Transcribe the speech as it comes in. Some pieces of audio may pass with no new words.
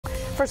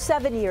For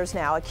 7 years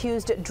now,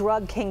 accused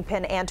drug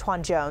kingpin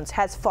Antoine Jones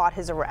has fought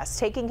his arrest,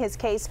 taking his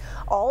case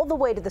all the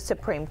way to the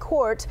Supreme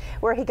Court,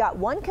 where he got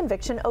one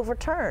conviction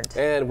overturned.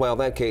 And while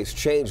that case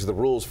changed the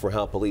rules for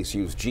how police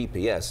use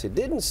GPS, it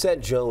didn't set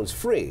Jones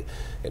free.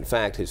 In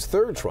fact, his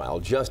third trial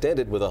just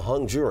ended with a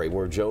hung jury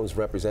where Jones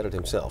represented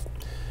himself.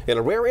 In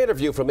a rare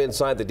interview from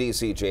inside the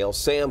D.C. jail,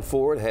 Sam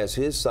Ford has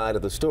his side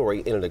of the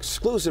story in an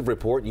exclusive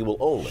report you will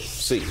only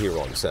see here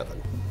on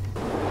 7.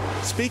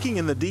 Speaking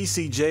in the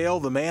D.C.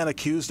 jail, the man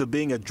accused of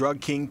being a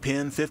drug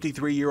kingpin,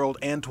 53-year-old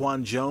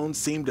Antoine Jones,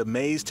 seemed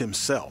amazed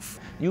himself.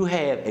 You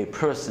have a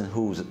person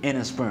who's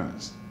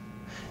inexperienced,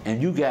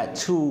 and you got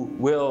two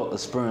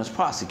well-experienced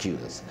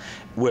prosecutors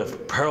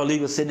with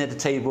paralegals sitting at the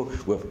table,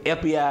 with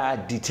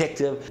FBI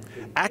detective.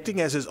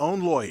 Acting as his own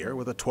lawyer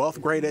with a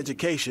 12th grade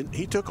education,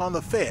 he took on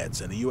the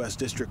feds in the U.S.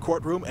 District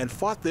Courtroom and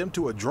fought them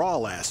to a draw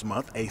last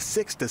month, a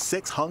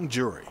 6-6 hung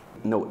jury.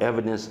 No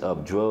evidence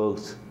of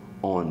drugs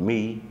on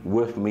me,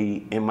 with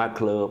me, in my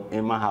club,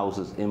 in my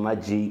houses, in my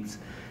Jeeps,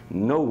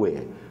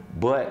 nowhere.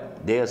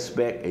 But they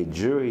expect a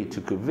jury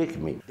to convict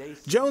me.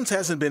 Jones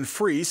hasn't been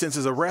free since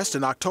his arrest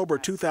in October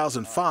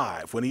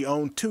 2005 when he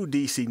owned 2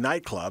 D.C.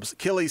 nightclubs,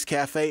 Killy's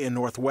Cafe in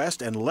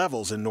Northwest and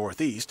Levels in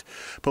Northeast.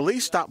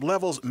 Police stopped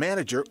Levels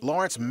manager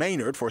Lawrence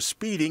Maynard for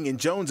speeding in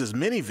Jones's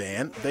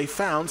minivan. They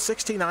found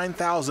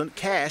 $69,000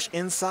 cash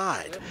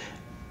inside.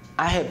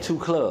 I have 2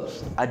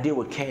 clubs. I deal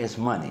with cash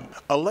money.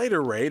 A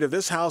later raid of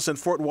this house in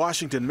Fort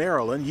Washington,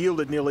 Maryland,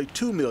 yielded nearly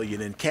 $2 million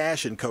in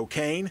cash and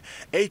cocaine.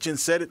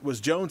 Agents said it was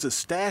Jones's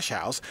stash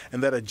house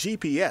and that a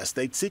GPS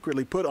they'd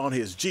secretly put on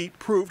his Jeep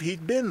proved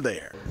he'd been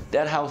there.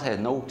 That house has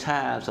no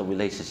ties or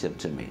relationship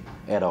to me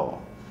at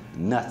all.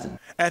 Nothing.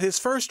 At his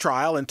first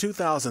trial in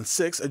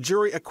 2006, a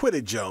jury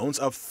acquitted Jones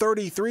of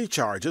 33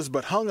 charges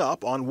but hung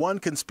up on 1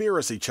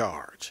 conspiracy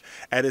charge.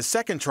 At his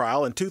second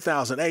trial in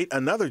 2008,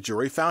 another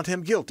jury found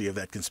him guilty of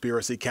that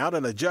conspiracy count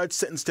and a judge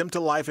sentenced him to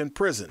life in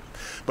prison.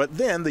 But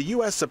then the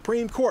U.S.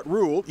 Supreme Court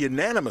ruled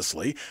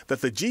unanimously that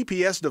the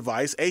GPS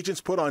device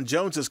agents put on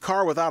Jones's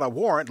car without a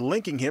warrant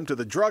linking him to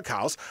the drug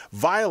house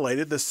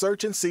violated the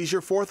search and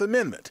seizure 4th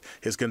Amendment.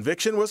 His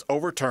conviction was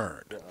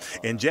overturned.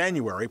 In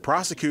January,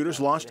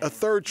 prosecutors launched a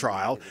third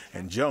trial,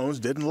 and Jones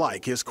didn't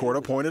like his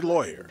court-appointed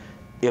lawyer.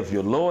 If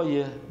your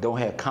lawyer don't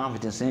have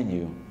confidence in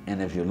you,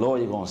 and if your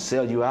lawyer gonna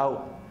sell you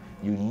out,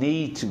 you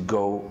need to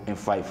go and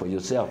fight for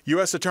yourself.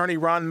 U.S. Attorney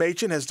Ron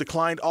Machin has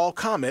declined all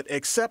comment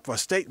except for a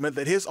statement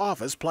that his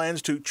office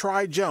plans to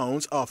try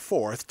Jones a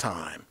 4th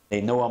time. They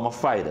know I'm a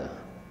fighter.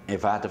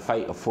 If I have to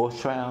fight a 4th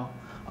trial,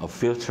 a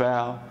 5th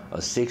trial, a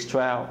 6th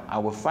trial, I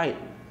will fight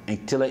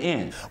until the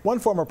end. One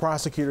former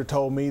prosecutor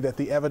told me that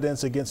the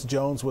evidence against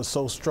Jones was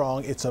so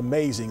strong it's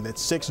amazing that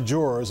 6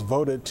 jurors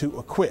voted to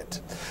acquit.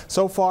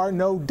 So far,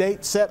 no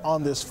date set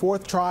on this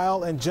 4th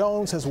trial, and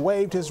Jones has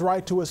waived his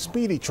right to a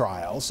speedy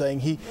trial, saying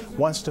he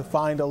wants to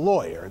find a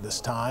lawyer this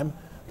time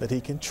that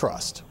he can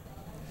trust.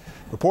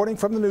 Reporting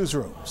from the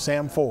newsroom,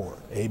 Sam Ford,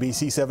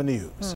 ABC 7 News.